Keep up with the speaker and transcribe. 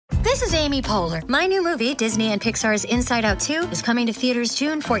This is Amy Poehler. My new movie, Disney and Pixar's Inside Out 2, is coming to theaters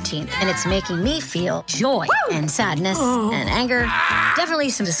June 14th, and it's making me feel joy and sadness and anger, definitely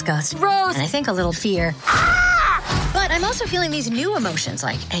some disgust, and I think a little fear. But I'm also feeling these new emotions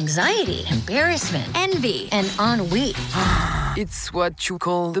like anxiety, embarrassment, envy, and ennui. It's what you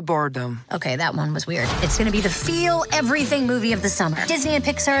call the boredom. Okay, that one was weird. It's going to be the feel everything movie of the summer. Disney and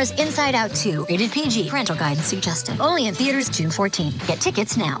Pixar's Inside Out 2, rated PG. Parental guidance suggested. Only in theaters June 14th. Get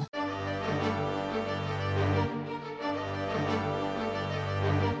tickets now.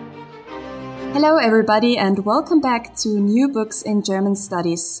 Hello everybody and welcome back to New Books in German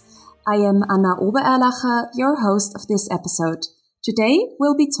Studies. I am Anna Obererlacher, your host of this episode. Today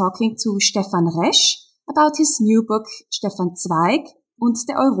we'll be talking to Stefan Resch about his new book Stefan Zweig und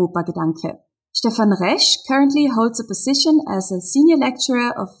der Europagedanke. Stefan Resch currently holds a position as a senior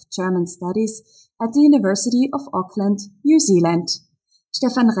lecturer of German Studies at the University of Auckland, New Zealand.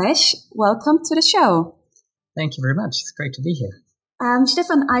 Stefan Resch, welcome to the show. Thank you very much. It's great to be here.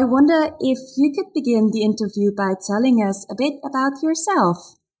 Stefan, I wonder if you could begin the interview by telling us a bit about yourself.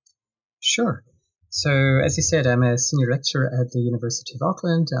 Sure. So, as you said, I'm a senior lecturer at the University of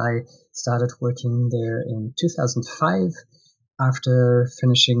Auckland. I started working there in 2005 after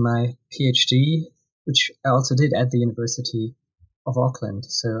finishing my PhD, which I also did at the University of Auckland.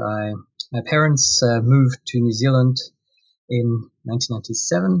 So, my parents moved to New Zealand in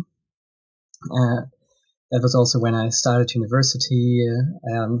 1997. That was also when I started university,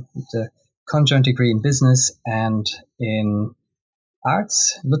 with a conjoint degree in business and in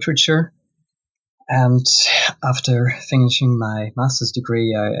arts, literature. And after finishing my master's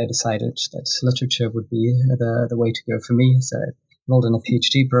degree, I decided that literature would be the way to go for me. So I enrolled in a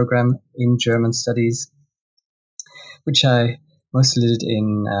PhD program in German studies, which I mostly did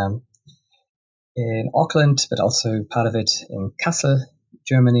in Auckland, but also part of it in Kassel,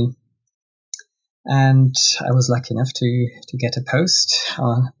 Germany. And I was lucky enough to get a post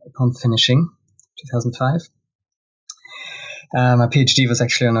upon finishing 2005. My PhD was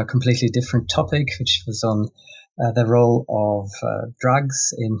actually on a completely different topic, which was on the role of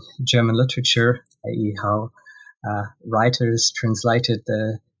drugs in German literature, i.e. how writers translated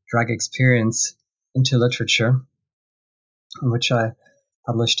the drug experience into literature, in which I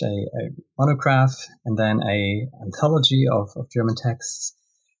published a monograph and then a anthology of German texts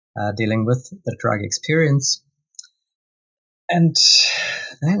dealing with the drug experience. And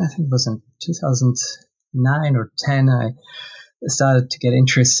then I think it was in 2009 or 10, I started to get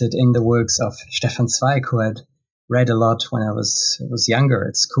interested in the works of Stefan Zweig, who I'd read a lot when I was younger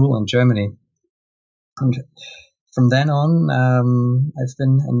at school in Germany. And from then on, I've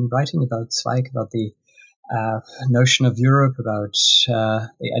been writing about Zweig, about the notion of Europe, about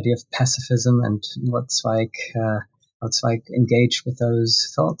the idea of pacifism and what Zweig engaged with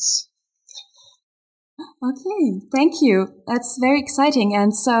those thoughts. Okay, thank you. That's very exciting.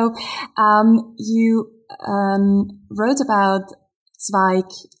 And so you wrote about Zweig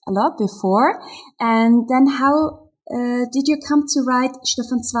a lot before. And then how did you come to write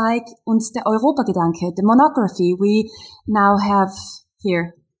Stefan Zweig und der Europagedanke, the monography we now have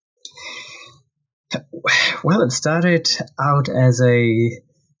here? Well, it started out as a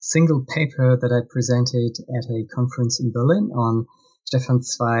single paper that I presented at a conference in Berlin on Stefan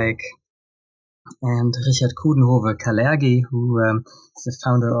Zweig and Richard Coudenhove-Kalergi, who is the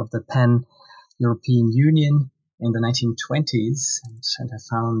founder of the Pan-European Union in the 1920s. And I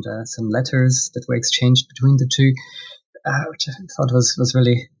found some letters that were exchanged between the two, which I thought was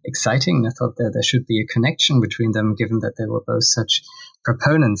really exciting. I thought that there should be a connection between them, given that they were both such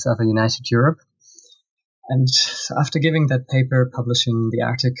proponents of a united Europe. And so after giving that paper, publishing the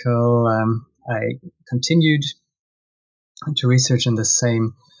article, I continued to research in the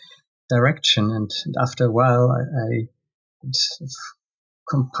same direction. And after a while, I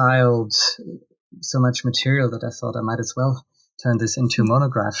compiled so much material that I thought I might as well turn this into a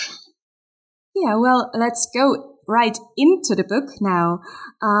monograph. Yeah, well, let's go right into the book now.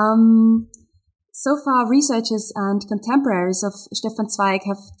 So far, researchers and contemporaries of Stefan Zweig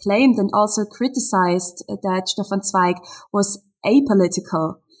have claimed and also criticized that Stefan Zweig was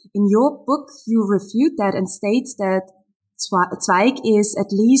apolitical. In your book, you refute that and state that Zweig is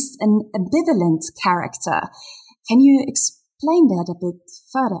at least an ambivalent character. Can you explain that a bit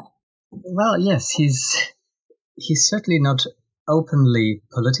further? Well, yes, he's certainly not openly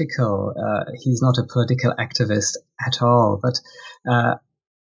political. He's not a political activist at all, but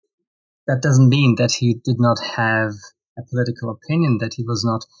that doesn't mean that he did not have a political opinion, that he was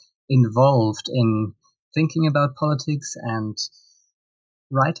not involved in thinking about politics and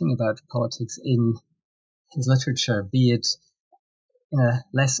writing about politics in his literature, be it in a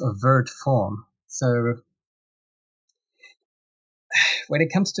less overt form. So when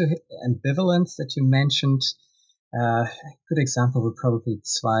it comes to ambivalence that you mentioned, a good example would probably be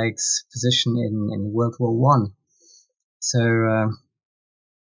Zweig's position in World War One. So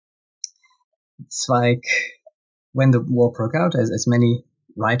Zweig, when the war broke out, as many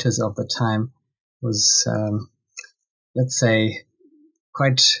writers of the time, was, let's say,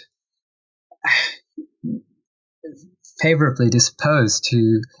 quite favorably disposed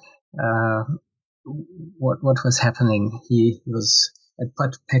to what was happening. He was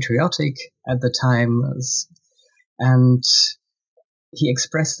patriotic at the time, and he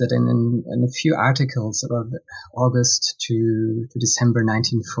expressed it in a few articles about August to December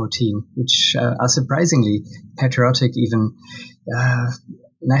 1914, which are surprisingly patriotic, even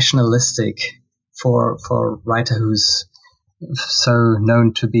nationalistic for a writer who's so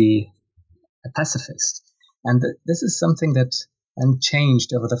known to be a pacifist. And this is something that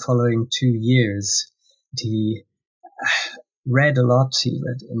changed over the following 2 years. He read a lot. He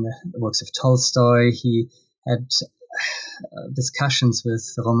read in the works of Tolstoy. He had discussions with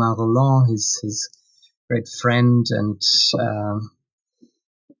Romain Rolland, his great friend and sort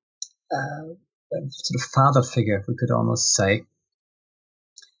of father figure, we could almost say.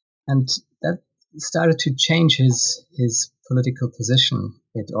 And that started to change his political position,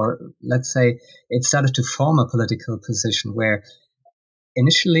 or let's say it started to form a political position where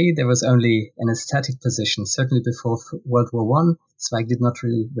initially there was only an aesthetic position. Certainly before World War One, Zweig did not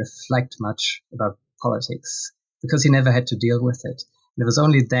really reflect much about politics because he never had to deal with it. And it was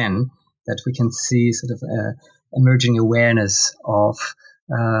only then that we can see sort of emerging awareness of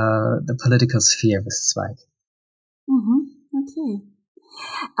the political sphere with Zweig. Mm-hmm. Okay.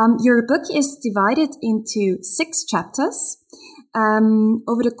 Your book is divided into 6 chapters.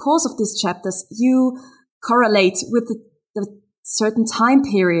 Over the course of these chapters, you correlate with the certain time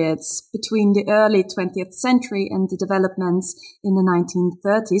periods between the early 20th century and the developments in the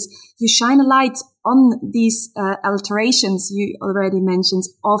 1930s. You shine a light on these alterations you already mentioned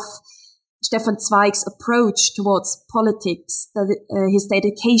of Stefan Zweig's approach towards politics, his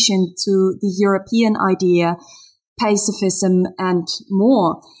dedication to the European idea, pacifism, and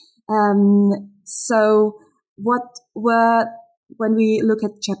more. So when we look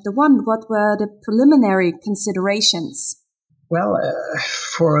at chapter 1, what were the preliminary considerations? Well,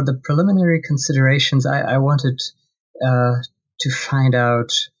 for the preliminary considerations, I wanted to find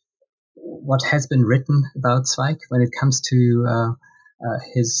out what has been written about Zweig when it comes to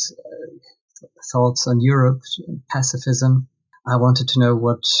his thoughts on Europe, pacifism. I wanted to know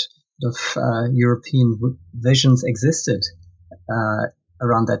what European visions existed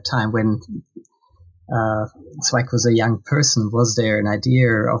around that time when Zweig was a young person. Was there an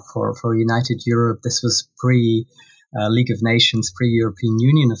idea for a united Europe? This was pre League of Nations, pre-European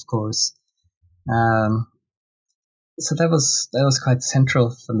Union, of course. So that was quite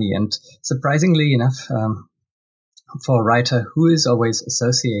central for me, and surprisingly enough, for a writer who is always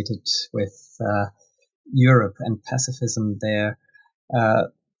associated with Europe and pacifism, there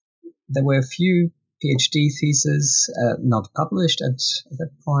were a few PhD theses not published at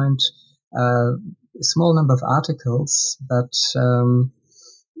that point, a small number of articles, but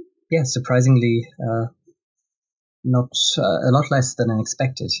surprisingly not a lot less than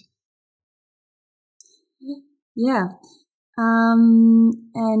expected. Yeah.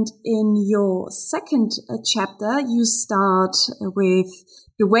 And in your second chapter, you start with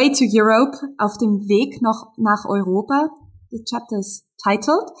The Way to Europe, Auf dem Weg nach Europa. The chapter is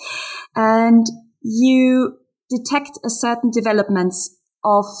titled. And you detect a certain developments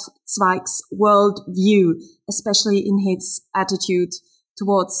of Zweig's world view, especially in his attitude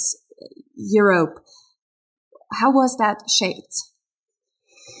towards Europe. How was that shaped?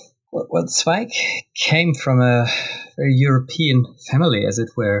 Well, Zweig came from a very European family, as it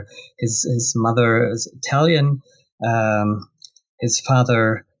were. His mother is Italian, his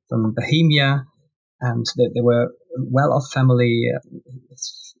father from Bohemia, and they were a well-off family.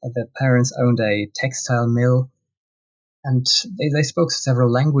 Their parents owned a textile mill, and they spoke several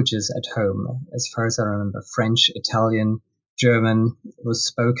languages at home. As far as I remember, French, Italian, German was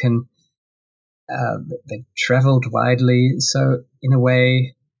spoken. They traveled widely, so in a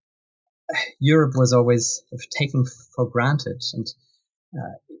way, Europe was always taken for granted, and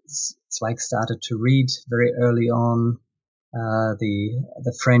Zweig started to read very early on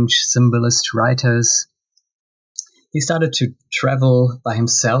the French symbolist writers. He started to travel by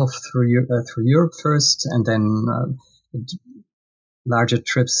himself through Europe first, and then larger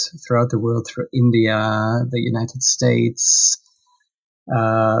trips throughout the world, through India, the United States,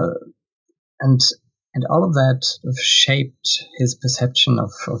 and And all of that shaped his perception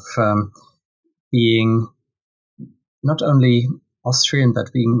of being not only Austrian,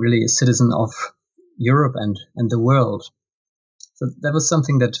 but being really a citizen of Europe and the world. So that was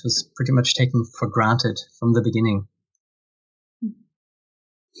something that was pretty much taken for granted from the beginning.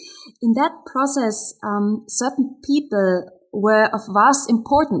 In that process, certain people were of vast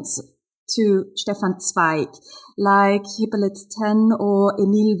importance to Stefan Zweig, like Hippolyte Taine or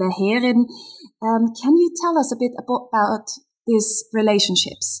Emile Verhaeren. Can you tell us a bit about these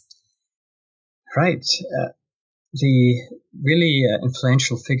relationships? Right. The really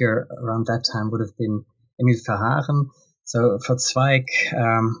influential figure around that time would have been Emile Verhaeren. So for Zweig,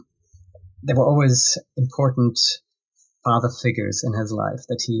 there were always important father figures in his life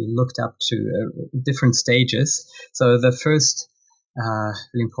that he looked up to different stages. So the first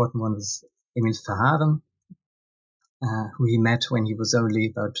really important one was Emile Verhaeren, who he met when he was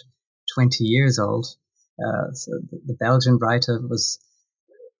only about 20 years old. So the Belgian writer was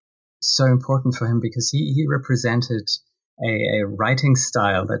so important for him because he represented a writing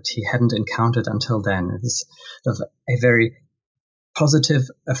style that he hadn't encountered until then. It was sort of a very positive,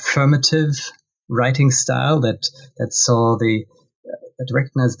 affirmative writing style that saw that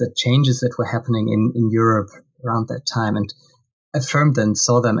recognized the changes that were happening in Europe around that time and affirmed them,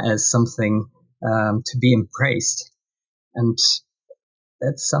 saw them as something to be embraced. And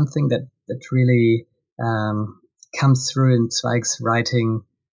that's something that really comes through in Zweig's writing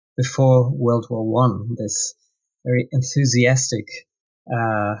before World War I, this very enthusiastic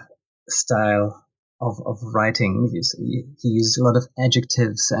style of writing. He used a lot of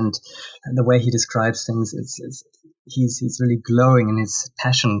adjectives, and the way he describes things he's really glowing in his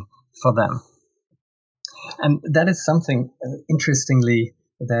passion for them. And that is something, interestingly,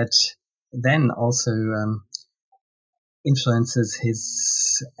 that then also influences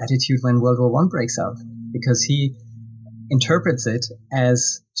his attitude when World War I breaks out, because he interprets it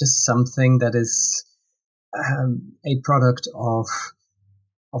as just something that is a product of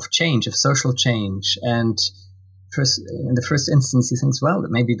change, of social change. And in the first instance, he thinks, well,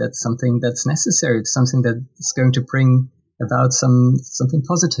 maybe that's something that's necessary. It's something that is going to bring about something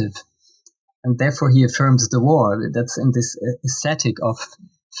positive. And therefore he affirms the war. That's in this aesthetic of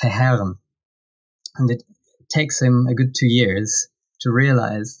Verhaeren. And it takes him a good 2 years to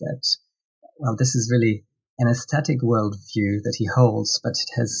realize that, well, this is really an aesthetic worldview that he holds, but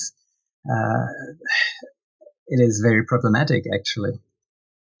it is very problematic, actually.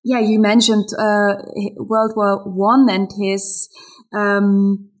 Yeah, you mentioned World War I and his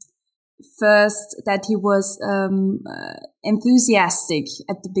first, that he was enthusiastic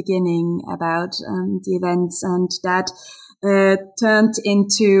at the beginning about the events, and that turned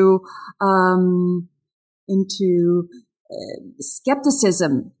into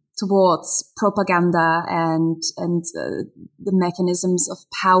skepticism towards propaganda and the mechanisms of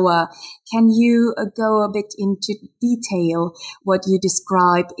power. Can you go a bit into detail what you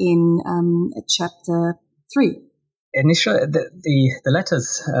describe in chapter 3? Initially, the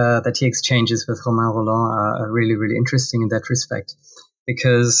letters that he exchanges with Romain Rolland are really, really interesting in that respect,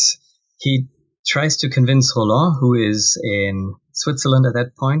 because he tries to convince Rolland, who is in Switzerland at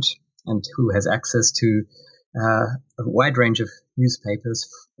that point and who has access to a wide range of newspapers,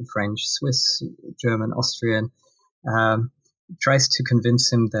 French, Swiss, German, Austrian, tries to convince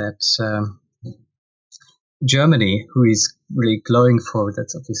him that Germany, who he's really glowing for,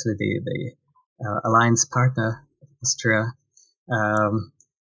 that's obviously the alliance partner, Austria,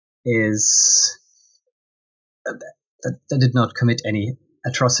 is that they did not commit any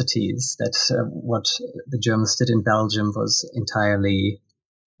atrocities, that what the Germans did in Belgium was entirely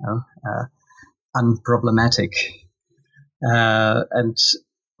unproblematic. And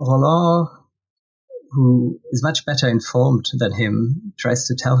Rolland, who is much better informed than him, tries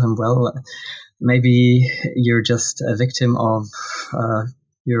to tell him, well, maybe you're just a victim of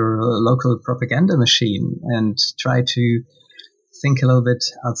your local propaganda machine, and try to think a little bit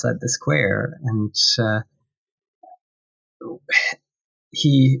outside the square. And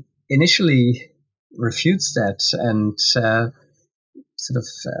he initially refutes that, and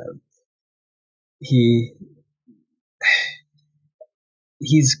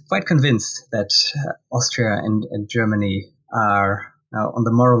he's quite convinced that Austria and Germany are now on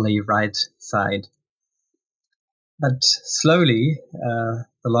the morally right side. But slowly,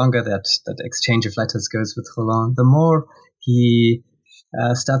 the longer that exchange of letters goes with Rolland, the more he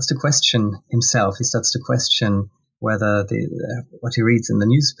starts to question himself. He starts to question whether what he reads in the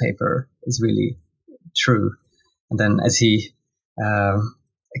newspaper is really true. And then as he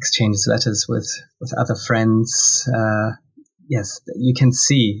exchanges letters with other friends, yes, you can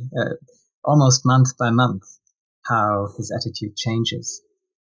see almost month by month how his attitude changes.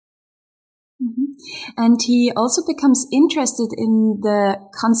 Mm-hmm. And he also becomes interested in the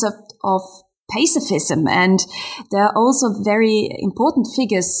concept of pacifism, and there are also very important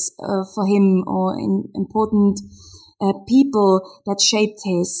figures for him, or important people that shaped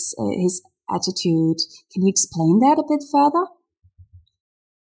his attitude. Can you explain that a bit further?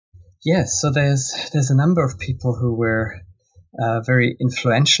 Yes, so there's a number of people who were very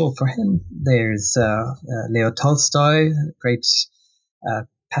influential for him. There's Leo Tolstoy, great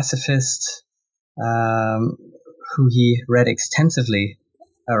pacifist, who he read extensively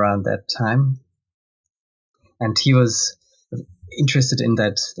around that time. And he was interested in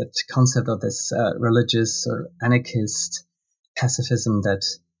that concept of this religious or anarchist pacifism that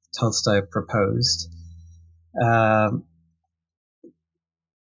Tolstoy proposed.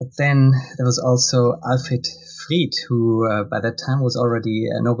 But then there was also Alfred Fried, who by that time was already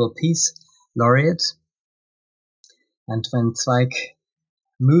a Nobel Peace Laureate. And when Zweig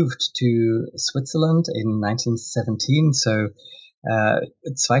moved to Switzerland in 1917, so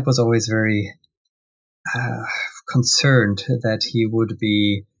Zweig was always very concerned that he would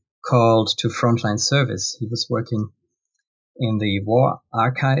be called to frontline service. He was working in the war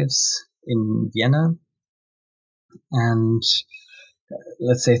archives in Vienna, and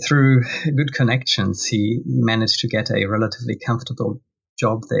let's say through good connections, he managed to get a relatively comfortable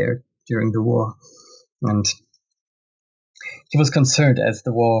job there during the war. And he was concerned as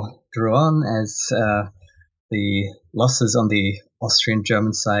the war drew on, as the losses on the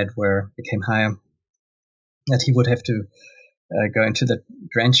Austrian-German side became higher, that he would have to go into the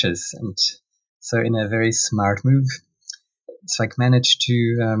trenches. And so in a very smart move, Zweig managed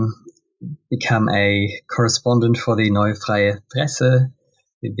to become a correspondent for the Neue Freie Presse,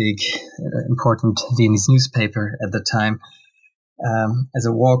 the big, important Viennese newspaper at the time, as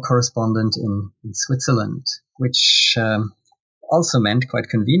a war correspondent in Switzerland, which also meant quite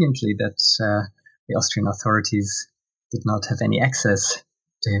conveniently that the Austrian authorities did not have any access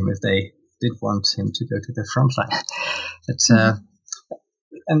to him if they did want him to go to the front line. But,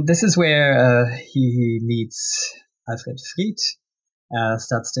 and this is where he meets Alfred Fried,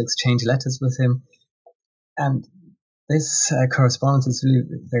 starts to exchange letters with him. And this correspondence is really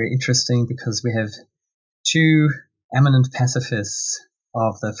very interesting because we have two eminent pacifists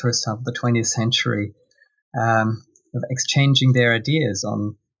of the first half of the 20th century of exchanging their ideas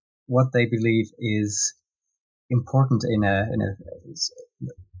on what they believe is important in a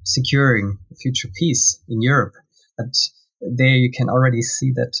securing future peace in Europe. But there you can already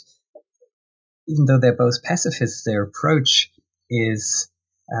see that even though they're both pacifists, their approach is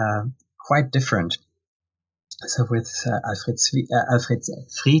quite different. So with Alfred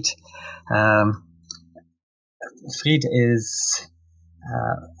Fried, Fried is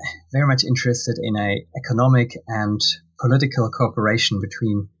very much interested in a economic and political cooperation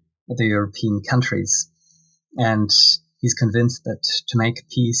between the European countries. And he's convinced that to make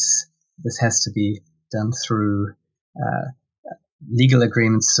peace, this has to be done through legal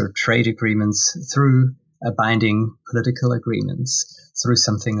agreements or trade agreements, through binding political agreements, through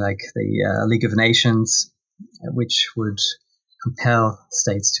something like the League of Nations, which would compel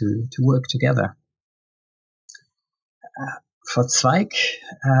states to work together. For Zweig,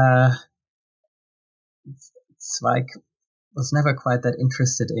 Zweig was never quite that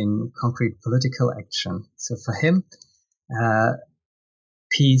interested in concrete political action. So for him,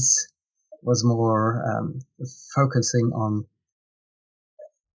 peace was more focusing on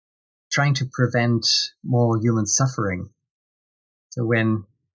trying to prevent more human suffering. So when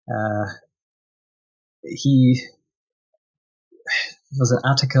he was an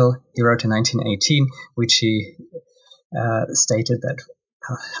article he wrote in 1918, which he stated that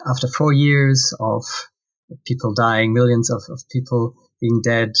after 4 years of people dying, millions of people being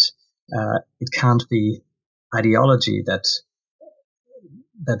dead, it can't be ideology that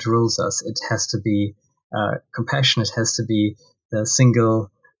rules us. It has to be compassion. It has to be the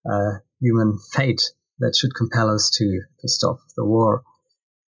single human fate that should compel us to stop the war.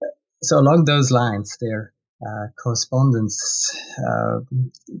 So along those lines, their correspondence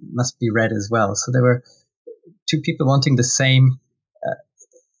must be read as well. So there were two people wanting the same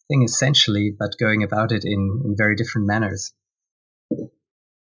thing essentially, but going about it in very different manners.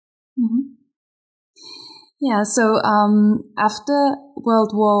 Mm-hmm. Yeah, so after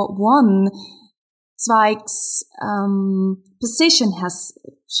World War I, Zweig's position has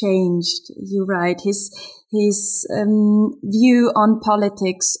changed. You write his view on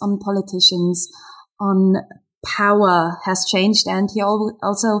politics, on politicians, on power has changed, and he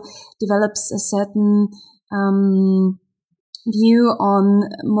also develops a certain view on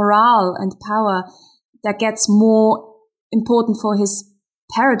morale and power that gets more important for his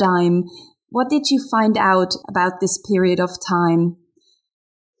paradigm. What did you find out about this period of time,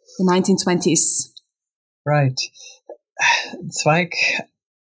 the 1920s? Right. Zweig,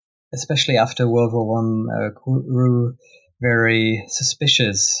 especially after World War I, grew very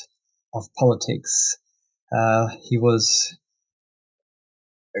suspicious of politics. He was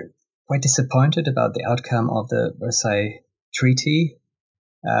quite disappointed about the outcome of the Versailles Treaty.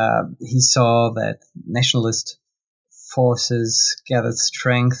 He saw that nationalist forces gathered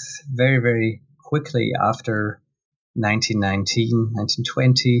strength very, very quickly after 1919,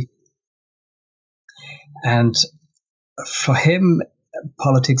 1920. And for him,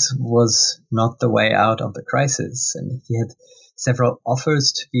 politics was not the way out of the crisis. And he had several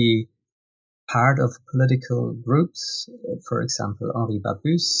offers to be part of political groups. For example, Henri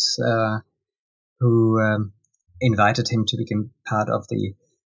Barbusse, who invited him to become part of the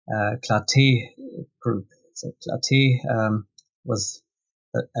Clarté group. So Clarté was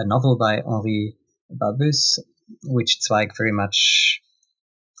a novel by Henri Barbusse, which Zweig very much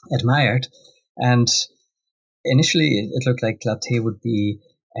admired. And initially, it looked like Clarté would be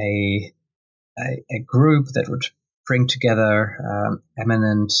a group that would bring together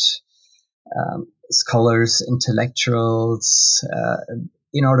eminent scholars, intellectuals,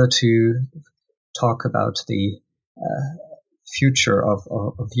 in order to talk about the future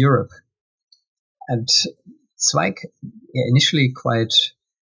of Europe. And Zweig initially quite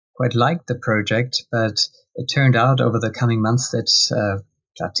liked the project, but it turned out over the coming months that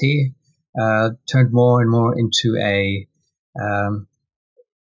Clarté turned more and more into a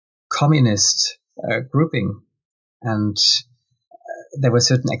communist grouping, and there were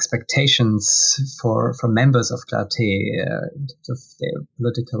certain expectations for members of Clarté in terms of their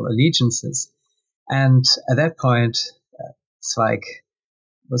political allegiances. And at that point, Zweig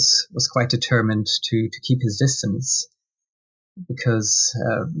was quite determined to keep his distance, because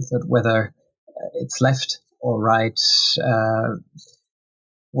that whether it's left or right,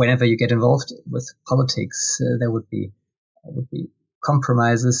 whenever you get involved with politics, there would be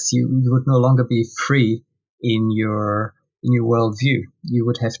compromises. You would no longer be free in your worldview. You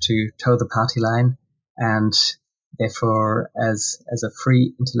would have to toe the party line, and therefore, as a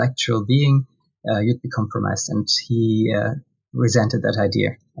free intellectual being, you'd be compromised. And he resented that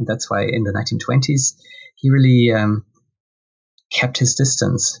idea, and that's why in the 1920s he really kept his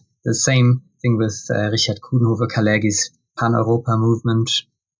distance. The same thing with Richard Coudenhove-Kalergi's Pan-Europa movement.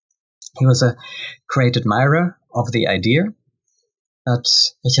 He was a great admirer of the idea, but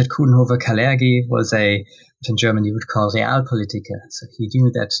Richard Coudenhove-Kalergi was what in German you would call Realpolitiker. So he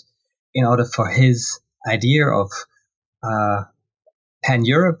knew that in order for his idea of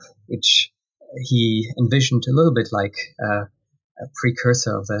Pan-Europe, which he envisioned a little bit like a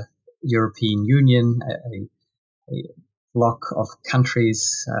precursor of the European Union, a bloc of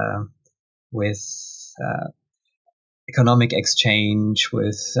countries with economic exchange,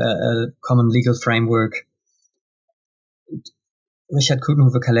 with a common legal framework. Richard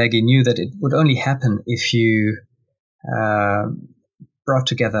Coudenhove-Kalergi knew that it would only happen if you brought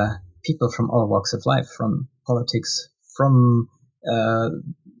together people from all walks of life, from politics, from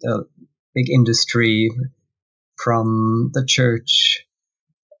the big industry, from the church.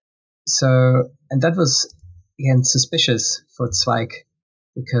 So, and that was, again, suspicious for Zweig,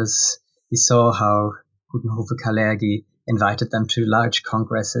 because he saw how Coudenhove-Kalergi invited them to large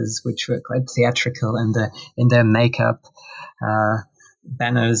congresses, which were quite theatrical in their makeup,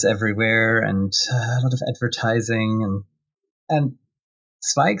 banners everywhere, and a lot of advertising. And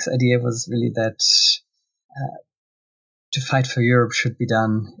Zweig's idea was really that to fight for Europe should be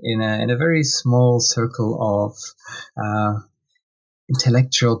done in a very small circle of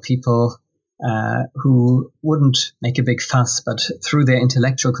intellectual people who wouldn't make a big fuss, but through their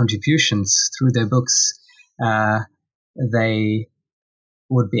intellectual contributions, through their books, they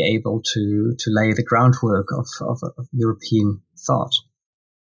would be able to lay the groundwork of European thought.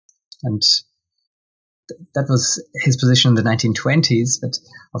 And that was his position in the 1920s. But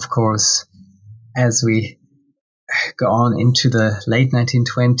of course, as we go on into the late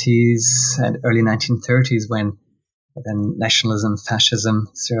 1920s and early 1930s, when then nationalism, fascism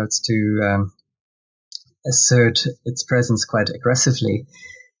starts to assert its presence quite aggressively,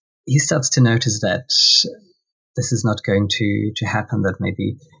 he starts to notice that this is not going to happen, that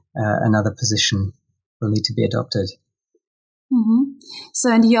maybe another position will need to be adopted. Mm-hmm.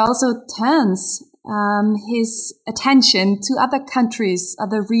 So, and he also turns his attention to other countries,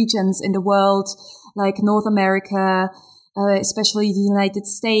 other regions in the world, like North America, especially the United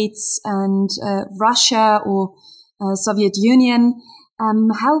States and Russia, or Soviet Union.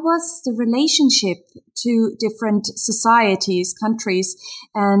 How was the relationship to different societies, countries,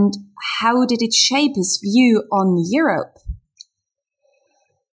 and how did it shape his view on Europe?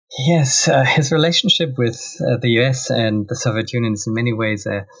 Yes, his relationship with the US and the Soviet Union is in many ways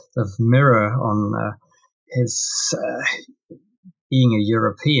a sort of mirror on his being a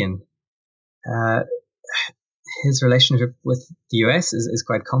European. His relationship with the US is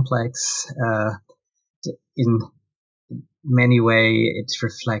quite complex. In many ways, it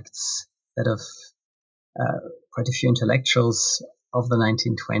reflects that of quite a few intellectuals of the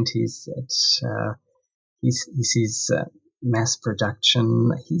 1920s. That he sees mass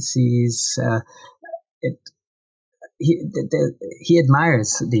production. He sees it. He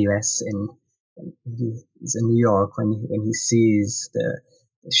admires the US he's in New York when he sees the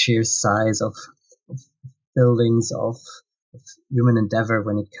sheer size of buildings of human endeavor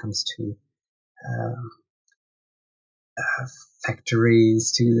when it comes to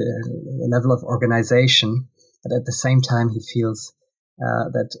factories, to the level of organization. But at the same time, he feels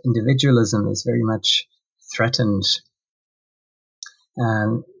that individualism is very much threatened.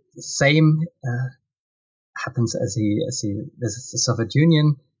 And the same happens as he visits the Soviet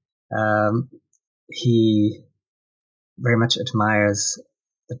Union. He very much admires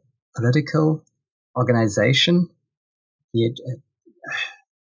the political organization. He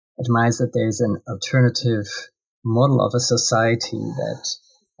admires that there is an alternative model of a society that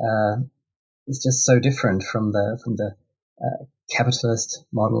is just so different from the capitalist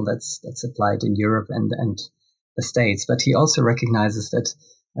model that's applied in Europe and the States. But he also recognizes that,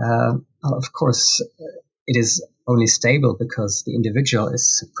 of course, it is only stable because the individual is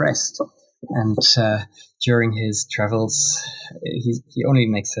suppressed. And during his travels, he only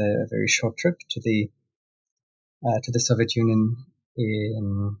makes a very short trip to the Soviet Union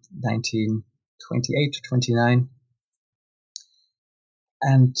in 1928 to 29,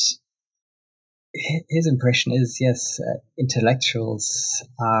 and his impression is, yes, intellectuals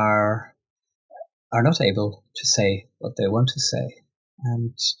are not able to say what they want to say,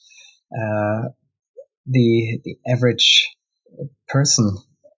 and the average person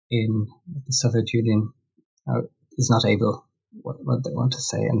in the Soviet Union is not able what they want to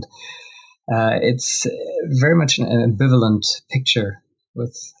say, and it's very much an ambivalent picture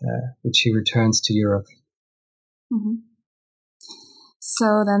with which he returns to Europe. Mm-hmm.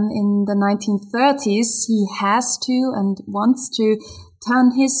 So then in the 1930s, he has to and wants to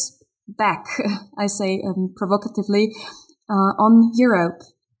turn his back, I say provocatively, on Europe.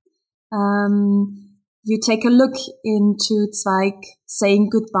 You take a look into Zweig saying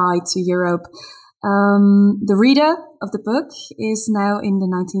goodbye to Europe. The reader of the book is now in the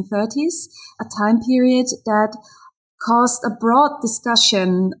 1930s, a time period that caused a broad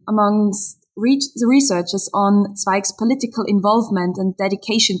discussion amongst the researchers on Zweig's political involvement and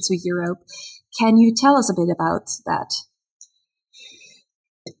dedication to Europe. Can you tell us a bit about that?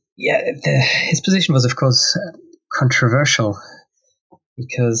 Yeah, his position was, of course, controversial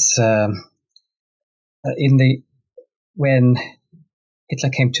because when Hitler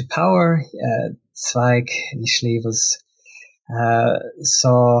came to power, Zweig initially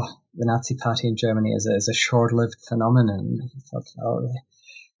saw the Nazi Party in Germany as a short-lived phenomenon. He thought,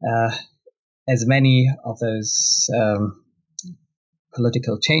 as many of those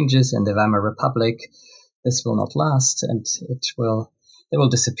political changes in the Weimar Republic, this will not last, and they will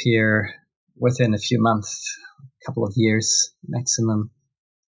disappear within a few months, a couple of years maximum.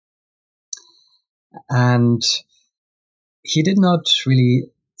 And he did not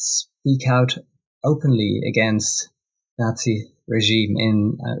really speak out openly against Nazi regime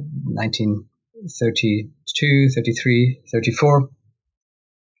in 1932, 33, 34.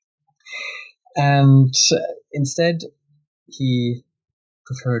 And instead, he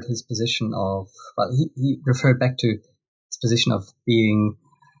preferred his position he referred back to his position of being,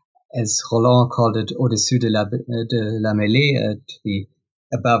 as Roland called it, au-dessus de la mêlée, to be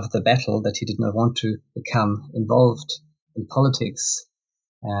above the battle, that he did not want to become involved in politics.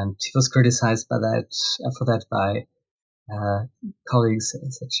 And he was criticized for that by colleagues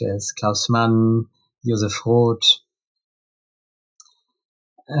such as Klaus Mann, Josef Roth.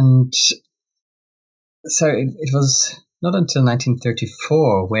 And so it was not until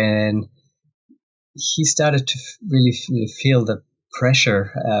 1934 when he started to really feel the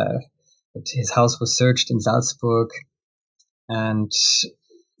pressure that his house was searched in Salzburg, and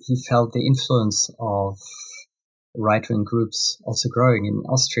he felt the influence of right-wing groups also growing in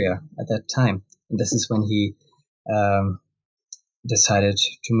Austria at that time. And this is when he decided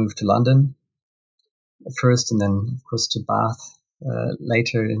to move to London first, and then, of course, to Bath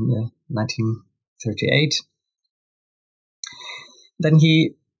later in 1938. then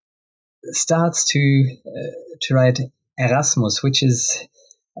he starts to write Erasmus, which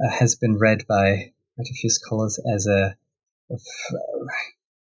has been read by quite a few scholars as a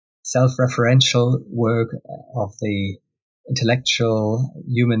self-referential work of the intellectual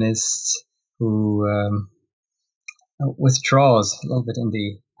humanist who withdraws a little bit in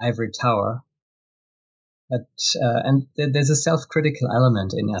the ivory tower. But and there's a self-critical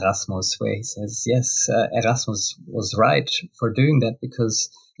element in Erasmus where he says, yes, Erasmus was right for doing that because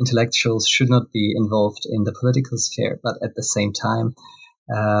intellectuals should not be involved in the political sphere. But at the same time,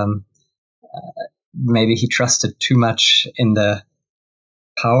 maybe he trusted too much in the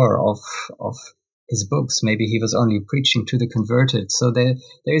power of his books. Maybe he was only preaching to the converted. So there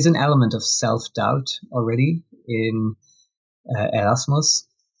is an element of self-doubt already in Erasmus.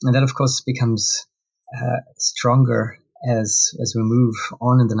 And that, of course, becomes stronger as we move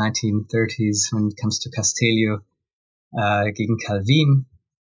on in the 1930s when it comes to Castelio gegen Calvin.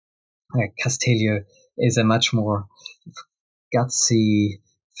 Castelio is a much more gutsy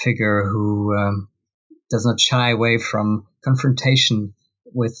figure who does not shy away from confrontation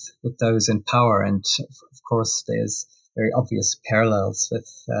with those in power. And of course, there's very obvious parallels with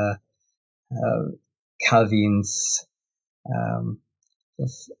Calvin's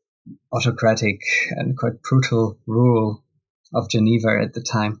autocratic and quite brutal rule of Geneva at the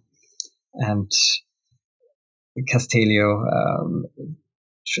time, and Castelio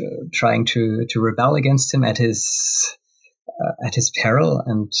trying to rebel against him at his peril.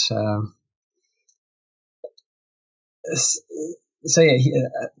 And so yeah,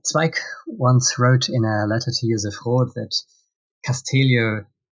 Zweig once wrote in a letter to Joseph Roth that Castelio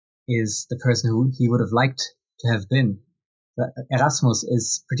is the person who he would have liked to have been. But Erasmus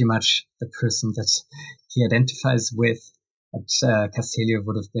is pretty much the person that he identifies with, but Castelio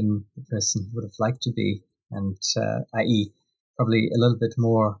would have been the person he would have liked to be, and i.e. probably a little bit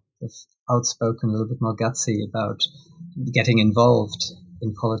more outspoken, a little bit more gutsy about getting involved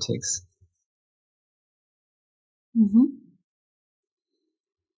in politics. Mm-hmm.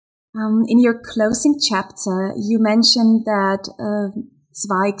 In your closing chapter, you mentioned that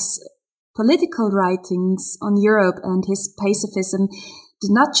Zweig's political writings on Europe and his pacifism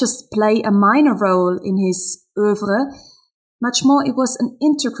did not just play a minor role in his oeuvre, much more it was an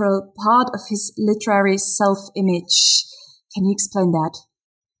integral part of his literary self-image. Can you explain that?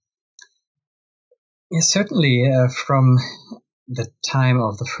 Yes, certainly. From the time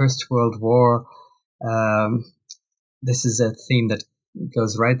of the First World War, this is a theme that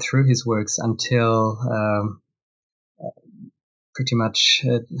goes right through his works until pretty much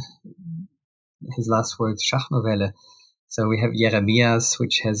his last work, Schachnovelle. So we have Jeremias,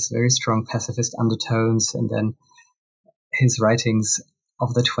 which has very strong pacifist undertones, and then his writings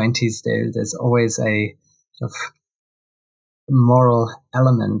of the 20s, there's always a sort of moral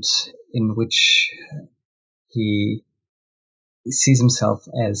element in which he sees himself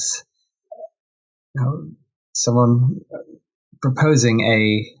as someone proposing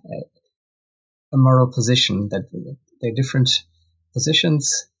a moral position, that they're different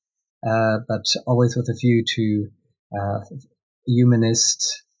positions, but always with a view to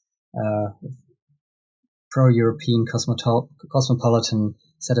humanist, pro-European cosmopolitan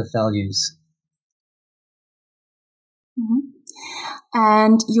set of values. Mm-hmm.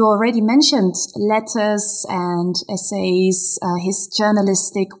 And you already mentioned letters and essays, his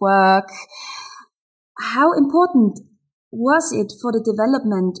journalistic work. How important was it for the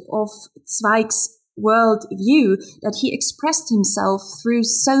development of Zweig's world view that he expressed himself through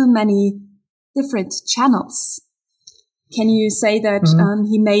so many different channels? Can you say that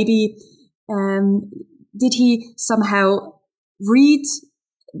he maybe did he somehow read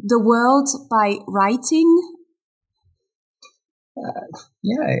the world by writing?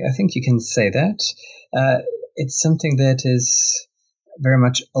 Yeah, I think you can say that. It's something that is very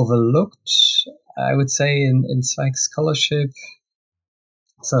much overlooked, I would say, in Zweig's scholarship.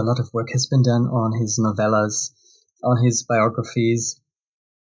 So a lot of work has been done on his novellas, on his biographies,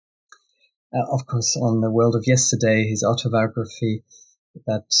 of course, on The World of Yesterday, his autobiography.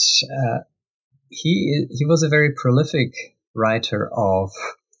 But he was a very prolific writer of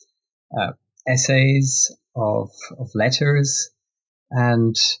essays, of letters,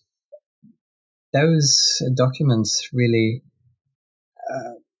 and those documents really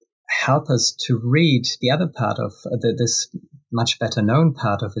help us to read the other part of this much better known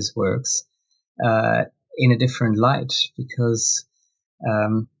part of his works in a different light, because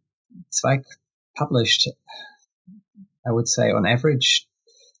Zweig published, I would say, on average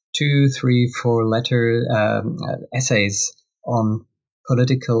 2, 3, 4 essays on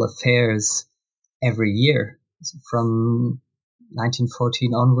political affairs every year, from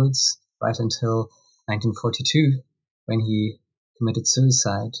 1914 onwards, right until 1942, when he committed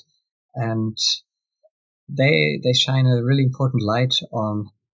suicide. And they shine a really important light on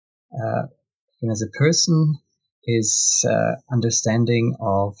him as a person, his understanding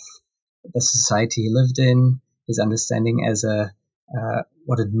of the society he lived in, his understanding as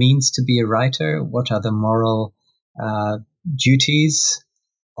what it means to be a writer, what are the moral duties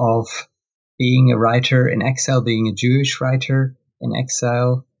of being a writer in exile, being a Jewish writer in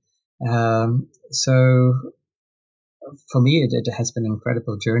exile. So for me, it has been an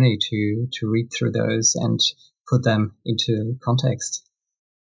incredible journey to read through those and put them into context.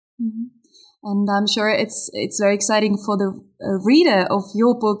 Mm-hmm. And I'm sure it's very exciting for the reader of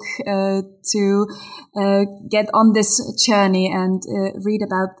your book to get on this journey and read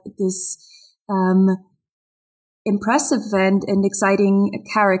about this impressive and exciting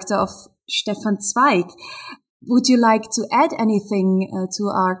character of Stefan Zweig. Would you like to add anything to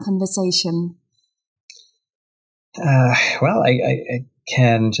our conversation? Well, I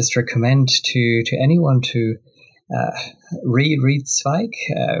can just recommend to anyone to reread Zweig.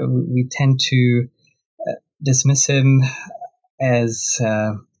 We tend to dismiss him as,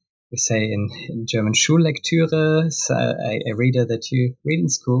 we say in German, Schullektüre, a reader that you read in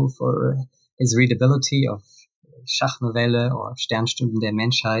school for his readability of Schachnovelle or Sternstunden der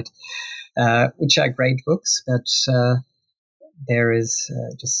Menschheit, which are great books, but there is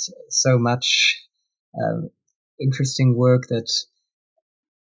just so much interesting work that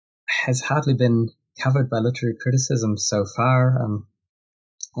has hardly been covered by literary criticism so far.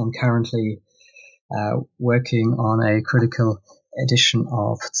 I'm currently working on a critical edition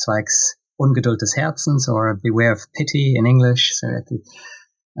of Zweig's Ungeduld des Herzens, or Beware of Pity in English. So at the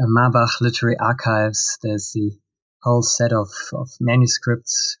Marbach Literary Archives, there's the whole set of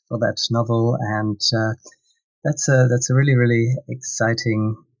manuscripts for that novel, and that's a really, really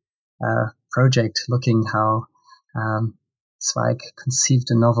exciting project, looking how Zweig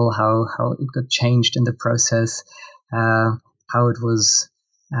conceived a novel, how it got changed in the process, how it was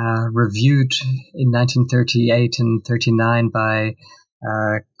reviewed in 1938 and 39 by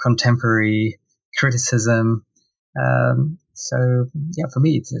contemporary criticism. So yeah, for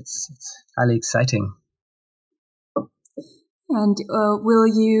me, it's highly exciting. And will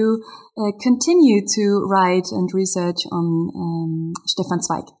you continue to write and research on Stefan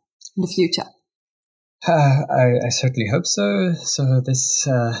Zweig in the future? I certainly hope so. So this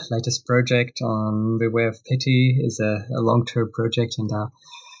latest project on Beware of Pity is a long-term project, and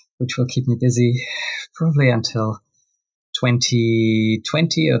which will keep me busy probably until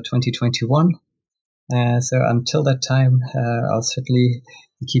 2020 or 2021. So until that time, I'll certainly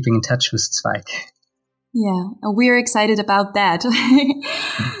be keeping in touch with Zweig. Yeah, we're excited about that.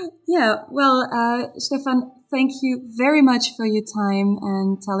 Yeah, well, Stefan, thank you very much for your time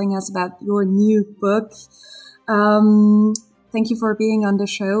and telling us about your new book. Thank you for being on the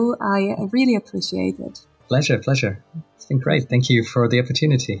show. I really appreciate it. Pleasure. It's been great. Thank you for the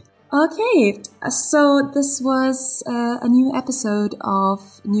opportunity. Okay, so this was a new episode of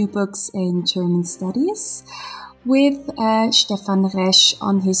New Books in German Studies with Stefan Resch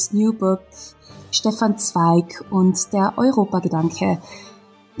on his new book, Stefan Zweig und der Europagedanke.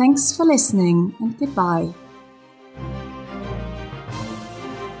 Thanks for listening and goodbye.